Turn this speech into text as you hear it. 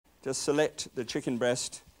just select the chicken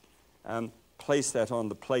breast, place that on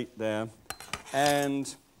the plate there,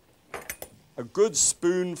 and a good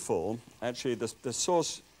spoonful, actually the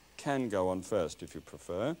sauce can go on first if you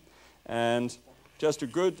prefer, and just a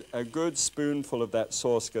good spoonful of that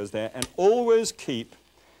sauce goes there, and always keep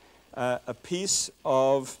a piece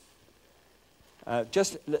of,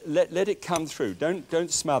 just let it come through,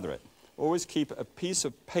 don't smother it. Always keep a piece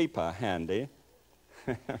of paper handy,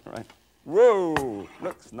 right? Whoa,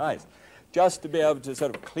 looks nice. Just to be able to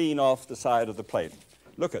sort of clean off the side of the plate.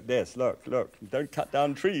 Look at this, look, don't cut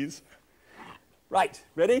down trees. Right,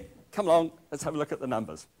 ready? Come along, let's have a look at the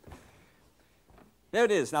numbers. There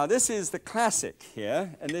it is. Now, this is the classic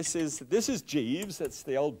here, and this is Jeeves. That's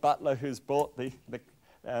the old butler who's bought this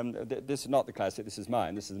is not the classic, this is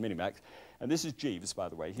mine, this is the Minimax. And this is Jeeves, by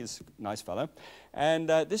the way, he's a nice fellow. And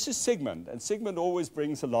this is Sigmund, and Sigmund always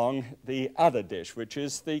brings along the other dish, which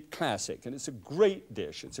is the classic. And it's a great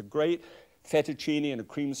dish. It's a great fettuccine and a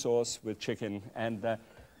cream sauce with chicken, and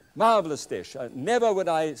marvelous dish. Never would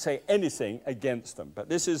I say anything against them, but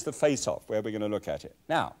this is the face-off where we're going to look at it.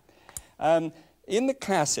 Now, in the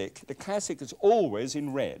classic is always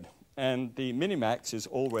in red, and the Minimax is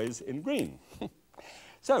always in green.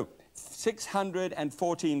 So,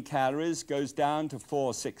 614 calories goes down to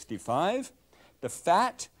 465. The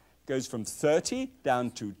fat goes from 30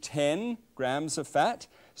 down to 10 grams of fat.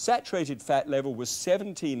 Saturated fat level was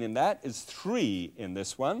 17 in that, is 3 in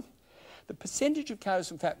this one. The percentage of calories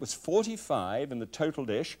from fat was 45 in the total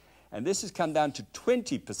dish, and this has come down to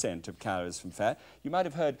 20% of calories from fat. You might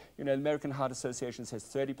have heard, you know, the American Heart Association says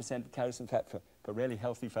 30% of calories from fat for really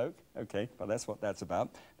healthy folk. Okay, well, that's what that's about.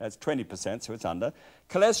 That's 20%, so it's under.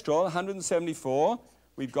 Cholesterol, 174.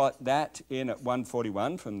 We've got that in at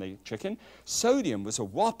 141 from the chicken. Sodium was a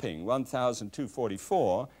whopping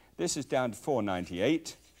 1,244. This is down to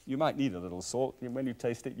 498. You might need a little salt. When you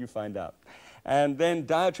taste it, you find out. And then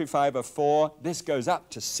dietary fiber, 4. This goes up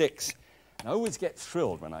to 6. And I always get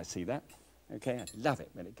thrilled when I see that. Okay, I love it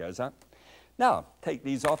when it goes up. Now, take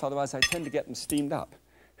these off, otherwise I tend to get them steamed up.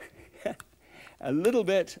 A little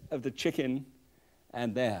bit of the chicken,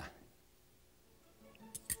 and there.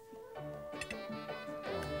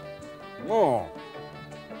 Oh,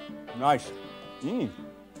 nice.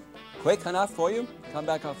 Quick enough for you? Come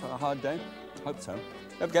back after a hard day? Hope so.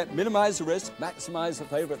 Don't forget, minimize the risk, maximize the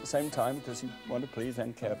flavor at the same time, because you want to please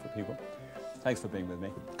and care for people. Thanks for being with me.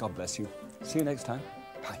 God bless you. See you next time.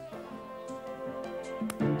 Bye.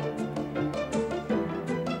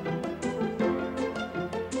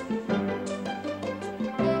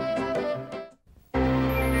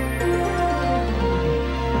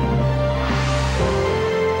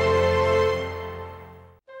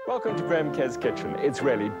 Welcome to Graham Kerr's Kitchen. It's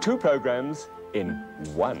really 2 programs in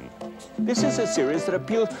 1. This is a series that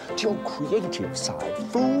appeals to your creative side.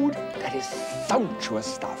 Food that is sumptuous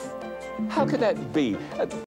stuff. How could that be?